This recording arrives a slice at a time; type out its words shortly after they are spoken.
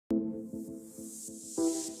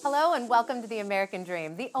Hello and welcome to The American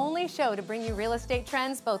Dream, the only show to bring you real estate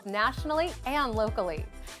trends both nationally and locally.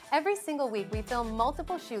 Every single week we film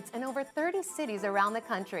multiple shoots in over 30 cities around the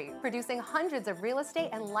country, producing hundreds of real estate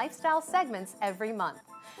and lifestyle segments every month.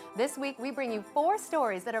 This week we bring you 4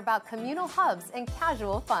 stories that are about communal hubs and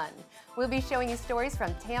casual fun. We'll be showing you stories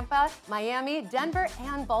from Tampa, Miami, Denver,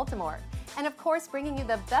 and Baltimore. And of course bringing you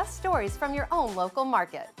the best stories from your own local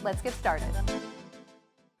market. Let's get started.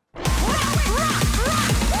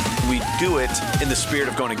 We do it in the spirit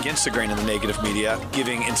of going against the grain of the negative media,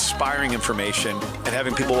 giving inspiring information, and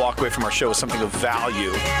having people walk away from our show with something of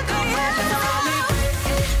value.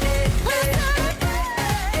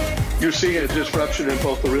 You're seeing a disruption in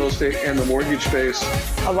both the real estate and the mortgage space.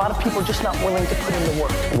 A lot of people are just not willing to put in the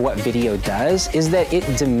work. What video does is that it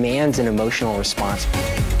demands an emotional response.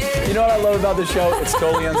 You know what I love about the show? It's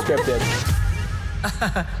totally unscripted.